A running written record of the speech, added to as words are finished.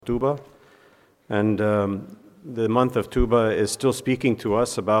Tuba, and the month of Tuba is still speaking to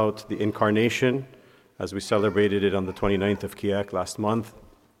us about the Incarnation, as we celebrated it on the 29th of Kiak last month.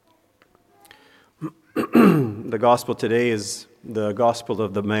 The gospel today is the gospel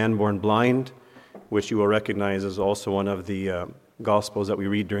of the man born blind, which you will recognize as also one of the gospels that we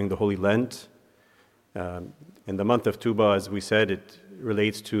read during the Holy Lent. In the month of Tuba, as we said, it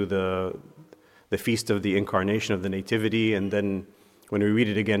relates to the feast of the Incarnation of the Nativity, and then when we read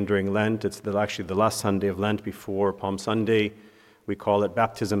it again during Lent, it's actually the last Sunday of Lent before Palm Sunday. We call it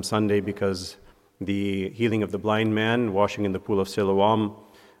Baptism Sunday because the healing of the blind man, washing in the pool of Siloam,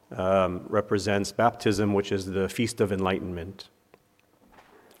 represents baptism, which is the feast of enlightenment.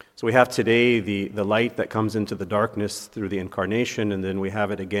 So we have today the light that comes into the darkness through the Incarnation, and then we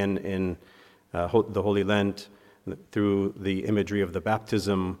have it again in the Holy Lent through the imagery of the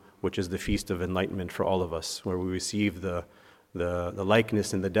baptism, which is the feast of enlightenment for all of us, where we receive the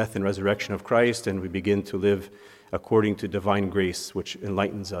likeness in the death and resurrection of Christ, and we begin to live according to divine grace, which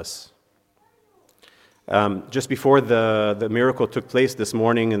enlightens us. Just before the miracle took place this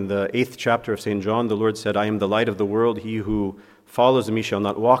morning in the 8th chapter of St. John, the Lord said, "I am the light of the world. He who follows me shall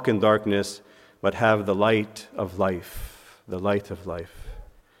not walk in darkness, but have the light of life," the light of life.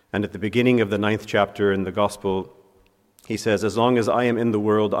 And at the beginning of the 9th chapter in the Gospel, he says, "As long as I am in the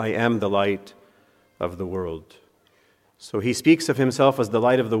world, I am the light of the world." So he speaks of himself as the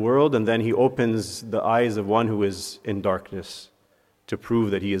light of the world, and then he opens the eyes of one who is in darkness to prove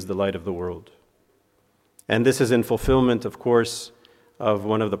that he is the light of the world. And this is in fulfillment, of course, of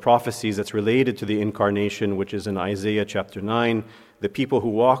one of the prophecies that's related to the Incarnation, which is in Isaiah chapter 9. "The people who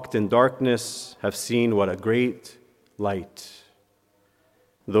walked in darkness have seen what a great light.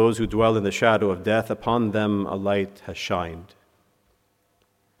 Those who dwell in the shadow of death, upon them a light has shined."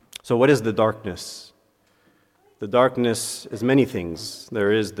 So what is the darkness? The darkness is many things.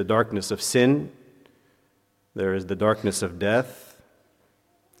 There is the darkness of sin. There is the darkness of death.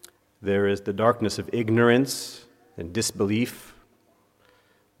 There is the darkness of ignorance and disbelief.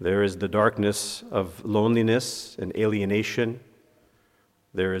 There is the darkness of loneliness and alienation.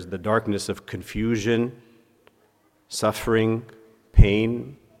 There is the darkness of confusion, suffering,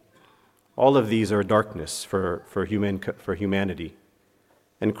 pain. All of these are darkness for humanity.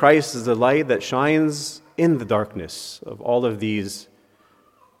 And Christ is the light that shines in the darkness of all of these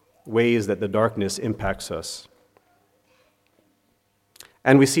ways that the darkness impacts us.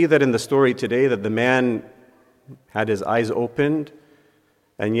 And we see that in the story today that the man had his eyes opened,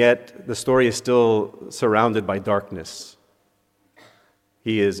 and yet the story is still surrounded by darkness.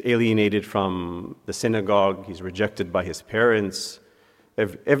 He is alienated from the synagogue. He's rejected by his parents.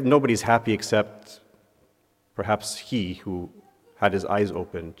 If nobody's happy except perhaps he who had his eyes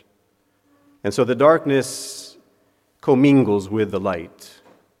opened. And so the darkness commingles with the light.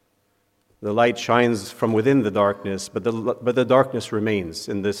 The light shines from within the darkness, but the darkness remains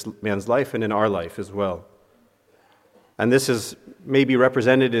in this man's life and in our life as well. And this is maybe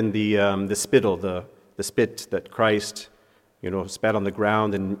represented in the spittle, the spit that Christ, spat on the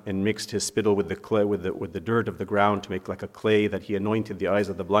ground and mixed his spittle with the clay, with the dirt of the ground to make like a clay that he anointed the eyes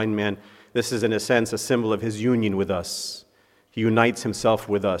of the blind man. This is in a sense a symbol of his union with us. He unites himself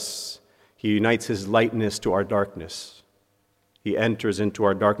with us. He unites his lightness to our darkness. He enters into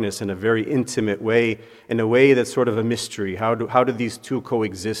our darkness in a very intimate way, in a way that's sort of a mystery. How do these two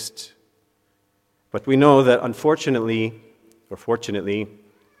coexist? But we know that unfortunately, or fortunately,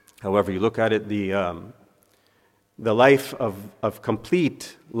 however you look at it, the life of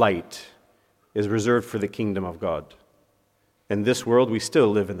complete light is reserved for the kingdom of God. In this world, we still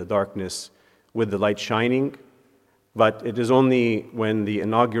live in the darkness with the light shining, but it is only when the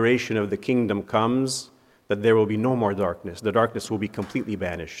inauguration of the kingdom comes that there will be no more darkness. The darkness will be completely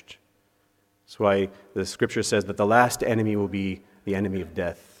banished. That's why the scripture says that the last enemy will be the enemy of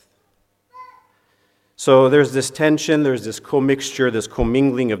death. So there's this tension, there's this commixture, this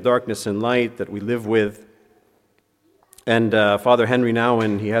commingling of darkness and light that we live with. And Father Henry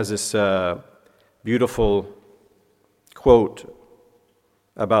Nouwen, he has this beautiful quote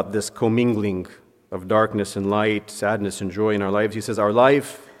about this commingling of darkness and light, sadness and joy in our lives. He says, "Our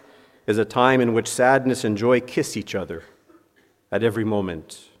life is a time in which sadness and joy kiss each other at every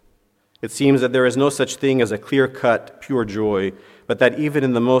moment. It seems that there is no such thing as a clear-cut, pure joy, but that even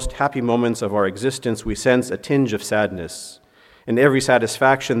in the most happy moments of our existence, we sense a tinge of sadness. In every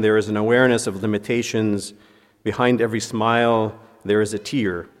satisfaction, there is an awareness of limitations. Behind every smile, there is a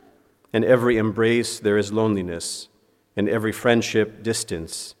tear. In every embrace, there is loneliness. In every friendship,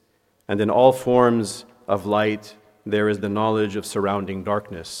 distance. And in all forms of light, there is the knowledge of surrounding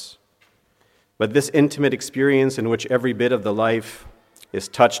darkness. But this intimate experience in which every bit of the life is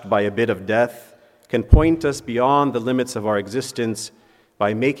touched by a bit of death, can point us beyond the limits of our existence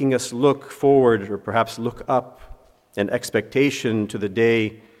by making us look forward or perhaps look up in expectation to the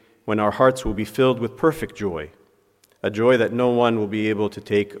day when our hearts will be filled with perfect joy, a joy that no one will be able to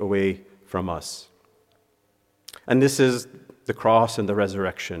take away from us. And this is the cross and the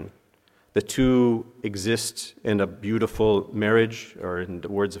resurrection. The two exist in a beautiful marriage, or in the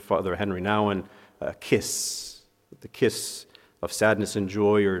words of Father Henry Nouwen, a kiss, the kiss of sadness and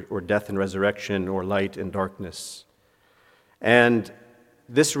joy, or death and resurrection, or light and darkness. And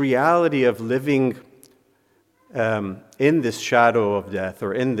this reality of living in this shadow of death,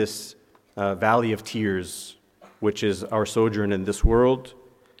 or in this valley of tears, which is our sojourn in this world,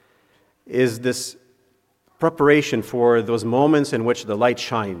 is this preparation for those moments in which the light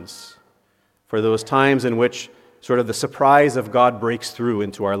shines, for those times in which sort of the surprise of God breaks through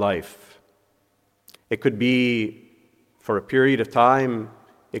into our life. It could be for a period of time,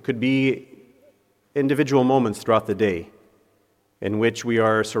 it could be individual moments throughout the day in which we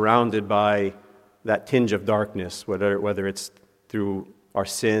are surrounded by that tinge of darkness, whether it's through our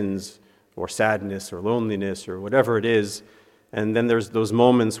sins or sadness or loneliness or whatever it is. And then there's those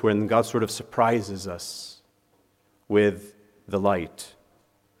moments when God sort of surprises us with the light.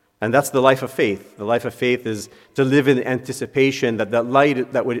 And that's the life of faith. The life of faith is to live in anticipation that that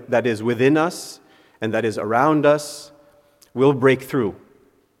light that is within us and that is around us will break through.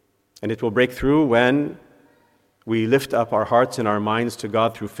 And it will break through when we lift up our hearts and our minds to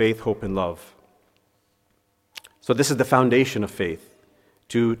God through faith, hope, and love. So this is the foundation of faith,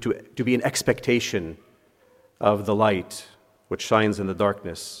 to be an expectation of the light which shines in the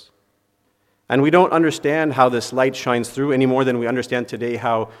darkness. And we don't understand how this light shines through any more than we understand today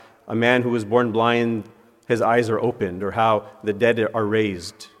how a man who was born blind, his eyes are opened, or how the dead are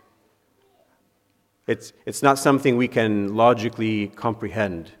raised. It's not something we can logically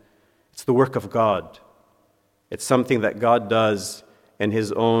comprehend. It's the work of God. It's something that God does in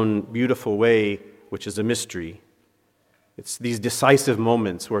His own beautiful way, which is a mystery. It's these decisive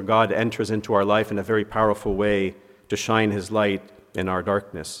moments where God enters into our life in a very powerful way to shine His light in our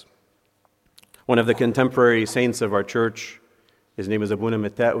darkness. One of the contemporary saints of our church, his name is Abuna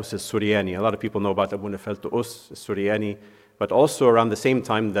Matthäus As-Suryani. A lot of people know about Abuna Feltuos As-Suryani, but also around the same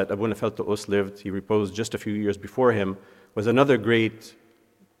time that Abuna Feltuos lived, he reposed just a few years before him, was another great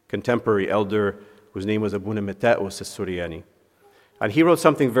contemporary elder whose name was Abuna Matthäus As-Suryani. And he wrote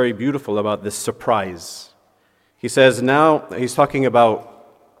something very beautiful about this surprise. He says now, he's talking about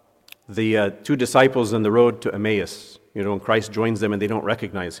the two disciples on the road to Emmaus, when Christ joins them and they don't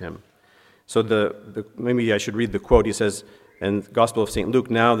recognize Him. So maybe I should read the quote. He says, in the Gospel of St. Luke,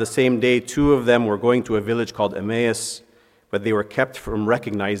 now the same day 2 of them were going to a village called Emmaus, but they were kept from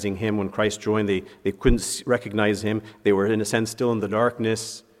recognizing Him when Christ joined. They couldn't recognize Him. They were, in a sense, still in the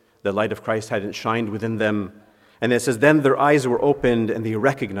darkness. The light of Christ hadn't shined within them. And it says, then their eyes were opened and they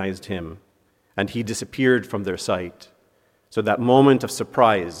recognized Him, and He disappeared from their sight. So that moment of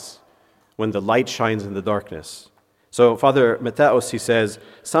surprise when the light shines in the darkness. So Father Matthäus, he says,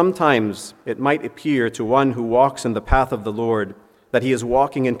 sometimes it might appear to one who walks in the path of the Lord that he is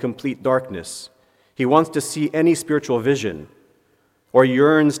walking in complete darkness. He wants to see any spiritual vision, or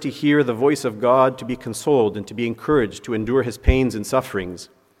yearns to hear the voice of God, to be consoled and to be encouraged to endure his pains and sufferings.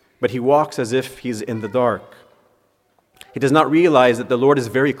 But he walks as if he's in the dark. He does not realize that the Lord is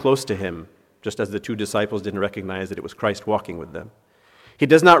very close to him, just as the 2 disciples didn't recognize that it was Christ walking with them. He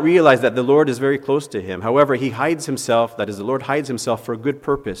does not realize that the Lord is very close to him. However, he hides himself, that is, the Lord hides himself for a good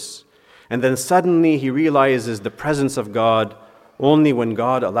purpose. And then suddenly he realizes the presence of God only when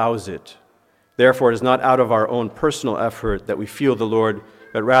God allows it. Therefore, it is not out of our own personal effort that we feel the Lord,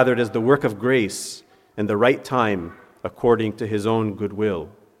 but rather it is the work of grace in the right time according to His own good will.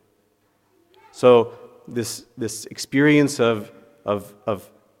 So this experience of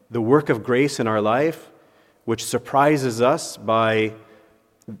the work of grace in our life, which surprises us by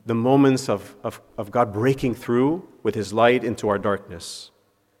the moments of God breaking through with His light into our darkness.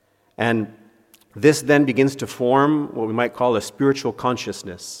 And this then begins to form what we might call a spiritual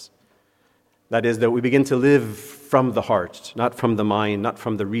consciousness. That is, that we begin to live from the heart, not from the mind, not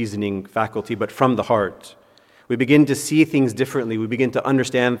from the reasoning faculty, but from the heart. We begin to see things differently. We begin to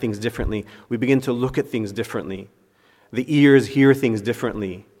understand things differently. We begin to look at things differently. The ears hear things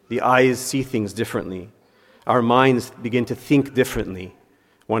differently. The eyes see things differently. Our minds begin to think differently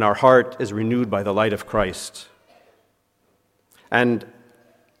when our heart is renewed by the light of Christ. And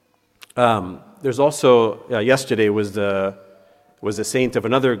there's also, yesterday was a saint of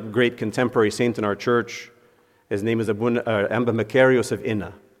another great contemporary saint in our church. His name is Amba Makarios of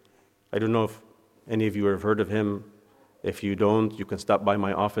Inna. I don't know if any of you have heard of him. If you don't, you can stop by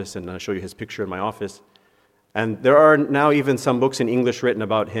my office and I'll show you his picture in my office. And there are now even some books in English written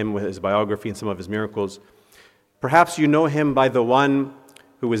about him with his biography and some of his miracles. Perhaps you know him by the one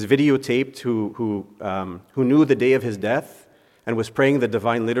who was videotaped, who knew the day of his death and was praying the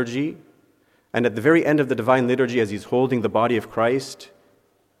Divine Liturgy. And at the very end of the Divine Liturgy, as he's holding the body of Christ,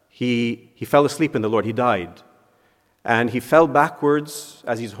 he fell asleep in the Lord. He died. And he fell backwards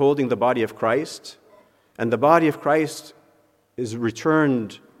as he's holding the body of Christ. And the body of Christ is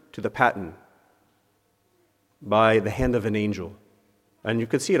returned to the paten by the hand of an angel. And you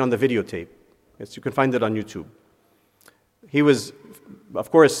can see it on the videotape. Yes, you can find it on YouTube. He was,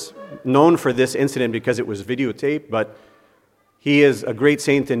 of course, known for this incident because it was videotaped, but he is a great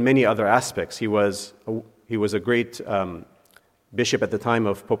saint in many other aspects. He was a great bishop at the time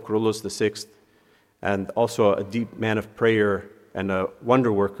of Pope Kyrillos VI, and also a deep man of prayer and a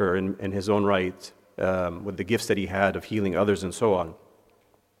wonder worker in his own right, with the gifts that he had of healing others and so on.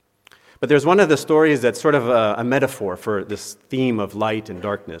 But there's one of the stories that's sort of a metaphor for this theme of light and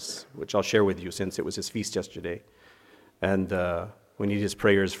darkness, which I'll share with you since it was his feast yesterday. And we need his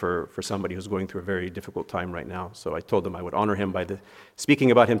prayers for somebody who's going through a very difficult time right now. So I told him I would honor him by speaking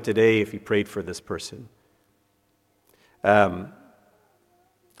about him today if he prayed for this person. A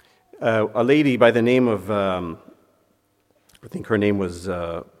lady by the name of, I think her name was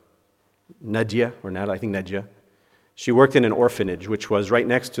Nadia, I think Nadia. She worked in an orphanage, which was right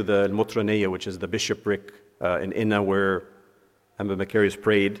next to the Motraneia, which is the bishopric in Inna where Amba Macarius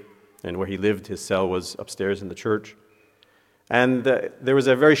prayed and where he lived. His cell was upstairs in the church. And there was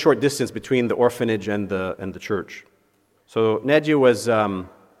a very short distance between the orphanage and the church. So Nadia was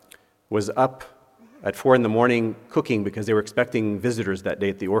up at 4 a.m. cooking because they were expecting visitors that day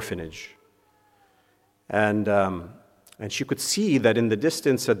at the orphanage. And she could see that in the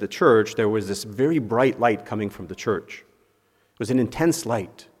distance of the church, there was this very bright light coming from the church. It was an intense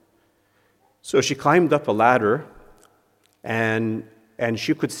light. So she climbed up a ladder, and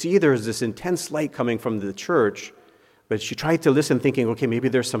she could see there was this intense light coming from the church, but she tried to listen thinking, okay, maybe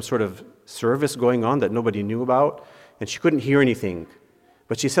there's some sort of service going on that nobody knew about, and she couldn't hear anything.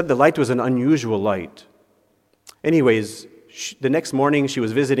 But she said the light was an unusual light. Anyways, the next morning she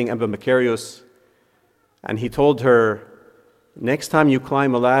was visiting Amba Macarius, and he told her, next time you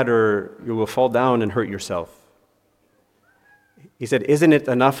climb a ladder, you will fall down and hurt yourself. He said, isn't it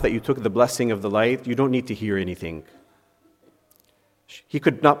enough that you took the blessing of the light? You don't need to hear anything. He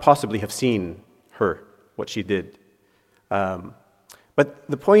could not possibly have seen her, what she did. But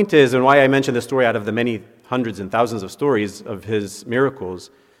the point is, and why I mentioned the story out of the many hundreds and thousands of stories of his miracles,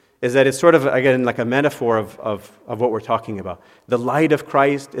 is that it's sort of, again, like a metaphor of what we're talking about. The light of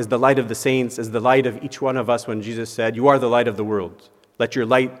Christ is the light of the saints, is the light of each one of us when Jesus said, you are the light of the world. Let your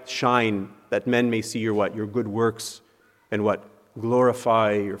light shine that men may see your what? Your good works and what?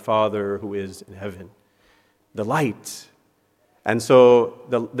 Glorify your Father who is in heaven. The light. And so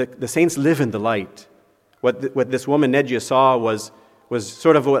the saints live in the light. What this woman Nadia saw was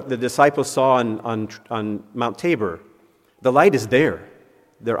sort of what the disciples saw on Mount Tabor. The light is there.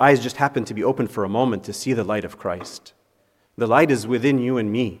 Their eyes just happen to be open for a moment to see the light of Christ. The light is within you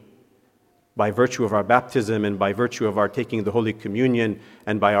and me by virtue of our baptism and by virtue of our taking the Holy Communion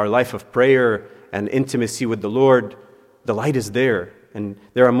and by our life of prayer and intimacy with the Lord. The light is there. And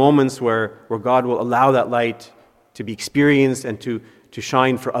there are moments where God will allow that light to be experienced and to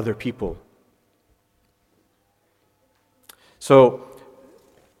shine for other people. So,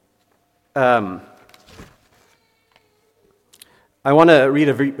 I want to read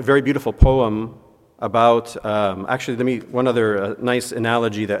a very beautiful poem about, one other nice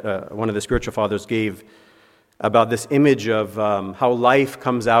analogy that one of the spiritual fathers gave about this image of how life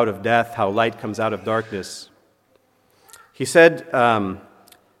comes out of death, how light comes out of darkness. He said,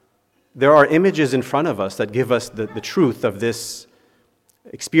 there are images in front of us that give us the truth of this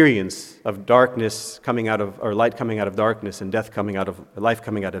experience of darkness coming out of, or light coming out of darkness and death coming out of, life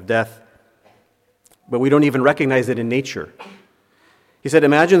coming out of death. But we don't even recognize it in nature. He said,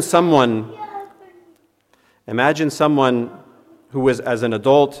 imagine someone who was, as an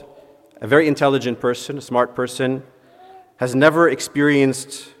adult, a very intelligent person, a smart person, has never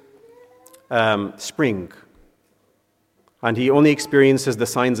experienced spring. And he only experiences the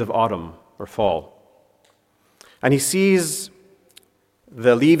signs of autumn or fall. And he sees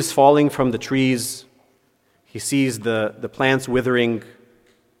the leaves falling from the trees. He sees the plants withering.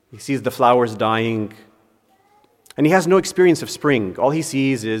 He sees the flowers dying. And he has no experience of spring. All he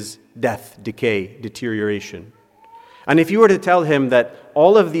sees is death, decay, deterioration. And if you were to tell him that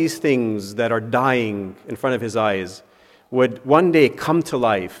all of these things that are dying in front of his eyes would one day come to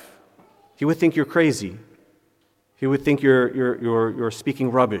life, he would think you're crazy. He would think you're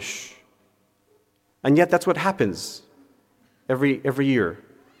speaking rubbish. And yet that's what happens every year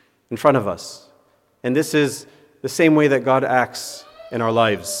in front of us. And this is the same way that God acts in our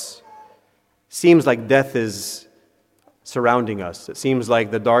lives. Seems like death is surrounding us. It seems like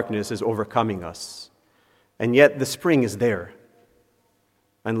the darkness is overcoming us. And yet the spring is there.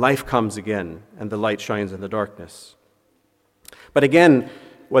 And life comes again, and the light shines in the darkness. But again,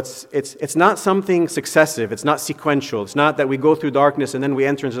 it's not something successive. It's not sequential. It's not that we go through darkness and then we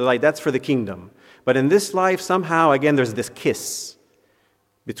enter into the light. That's for the kingdom. But in this life, somehow, again, there's this kiss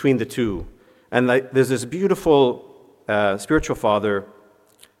between the two. And there's this beautiful spiritual father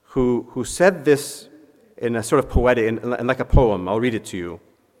who said this in a sort of poetic, in like a poem. I'll read it to you.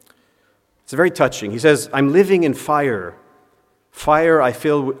 It's very touching. He says, "I'm living in fire. Fire I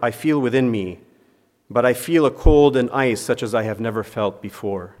feel within me. But I feel a cold and ice such as I have never felt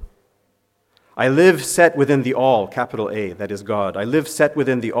before. I live set within the all," capital A, that is God. "I live set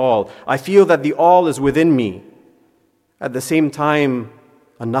within the all. I feel that the all is within me. At the same time,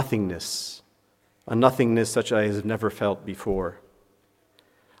 a nothingness such as I have never felt before.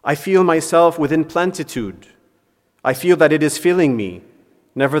 I feel myself within plenitude. I feel that it is filling me.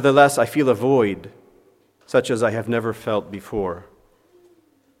 Nevertheless, I feel a void such as I have never felt before.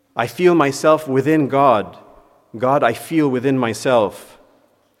 I feel myself within God. God I feel within myself.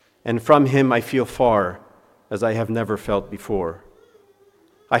 And from Him I feel far, as I have never felt before.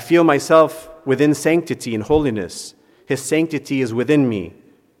 I feel myself within sanctity and holiness. His sanctity is within me.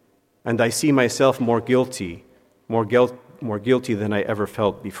 And I see myself more guilty than I ever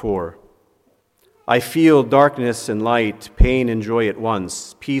felt before. I feel darkness and light, pain and joy at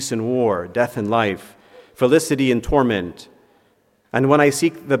once, peace and war, death and life, felicity and torment. And when I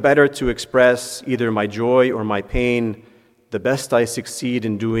seek the better to express either my joy or my pain, the best I succeed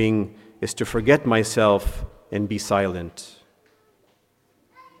in doing is to forget myself and be silent.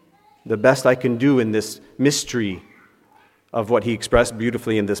 The best I can do in this mystery of what he expressed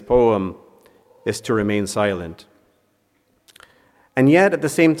beautifully in this poem is to remain silent. And yet, at the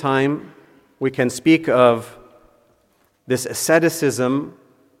same time, we can speak of this asceticism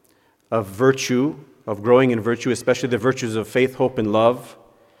of virtue, of growing in virtue, especially the virtues of faith, hope, and love,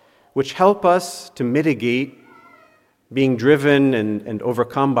 which help us to mitigate being driven and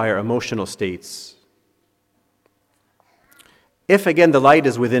overcome by our emotional states. If again the light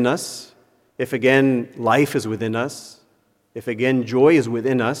is within us, if again life is within us, if again joy is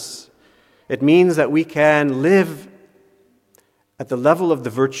within us, it means that we can live at the level of the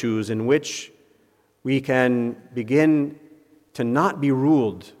virtues in which we can begin to not be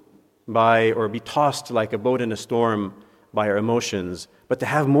ruled by or be tossed like a boat in a storm by our emotions, but to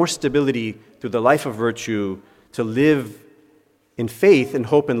have more stability through the life of virtue, to live in faith and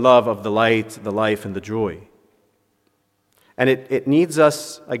hope and love of the light, the life, and the joy. And it needs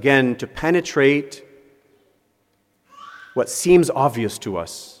us, again, to penetrate what seems obvious to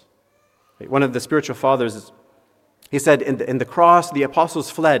us. One of the spiritual fathers, he said, in the cross, the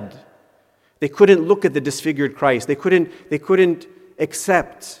apostles fled. They couldn't look at the disfigured Christ. They couldn't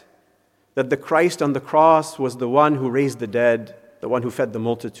accept that the Christ on the cross was the one who raised the dead, the one who fed the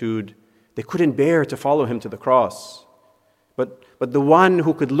multitude. They couldn't bear to follow him to the cross. But the one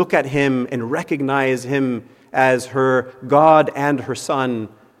who could look at him and recognize him as her God and her Son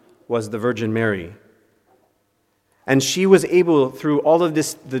was the Virgin Mary. And she was able, through all of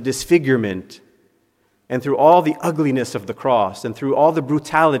this, the disfigurement, and through all the ugliness of the cross, and through all the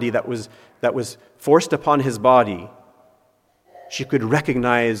brutality that was forced upon his body, she could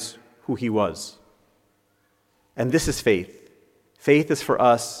recognize who he was. And this is faith. Faith is for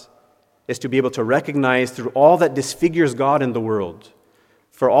us, is to be able to recognize through all that disfigures God in the world,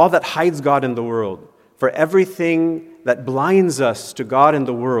 for all that hides God in the world, for everything that blinds us to God in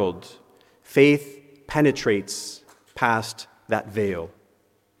the world, faith penetrates past that veil,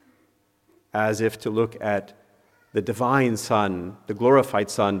 as if to look at the divine Son, the glorified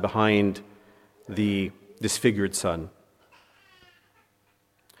Son behind the disfigured Son.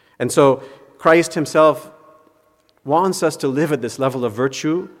 And so Christ himself wants us to live at this level of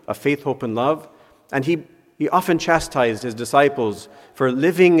virtue, of faith, hope, and love. And he often chastised his disciples for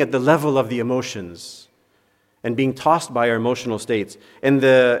living at the level of the emotions and being tossed by our emotional states. And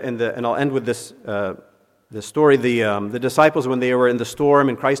I'll end with this the story. The disciples, when they were in the storm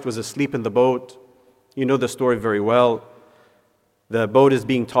and Christ was asleep in the boat, you know the story very well. The boat is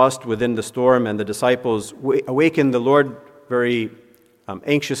being tossed within the storm, and the disciples awaken the Lord very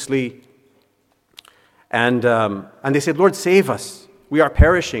anxiously. And they said, "Lord, save us. We are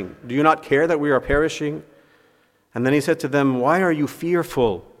perishing. Do you not care that we are perishing?" And then he said to them, "Why are you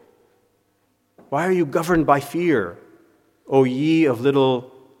fearful? Why are you governed by fear, O ye of little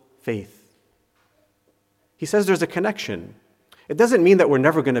faith? He says there's a connection. It doesn't mean that we're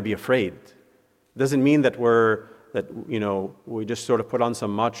never going to be afraid. It doesn't mean that we just sort of put on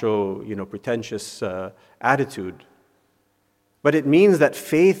some macho, pretentious attitude. But it means that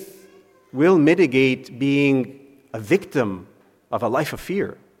faith will mitigate being a victim of a life of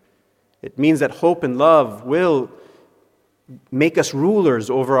fear. It means that hope and love will make us rulers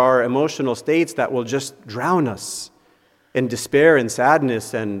over our emotional states that will just drown us in despair and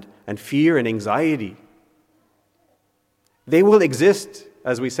sadness and fear and anxiety. They will exist,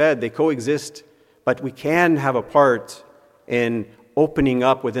 as we said, they coexist, but we can have a part in opening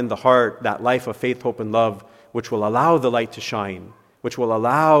up within the heart that life of faith, hope, and love, which will allow the light to shine, which will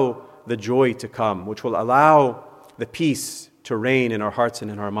allow the joy to come, which will allow the peace to reign in our hearts and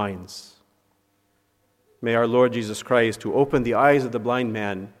in our minds. May our Lord Jesus Christ, who opened the eyes of the blind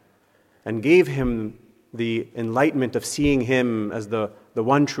man and gave him the enlightenment of seeing him as the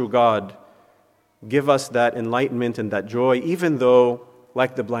one true God, give us that enlightenment and that joy, even though,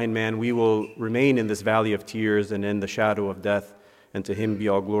 like the blind man, we will remain in this valley of tears and in the shadow of death. And to him be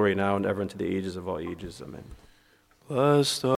all glory now and ever into the ages of all ages. Amen. Blessed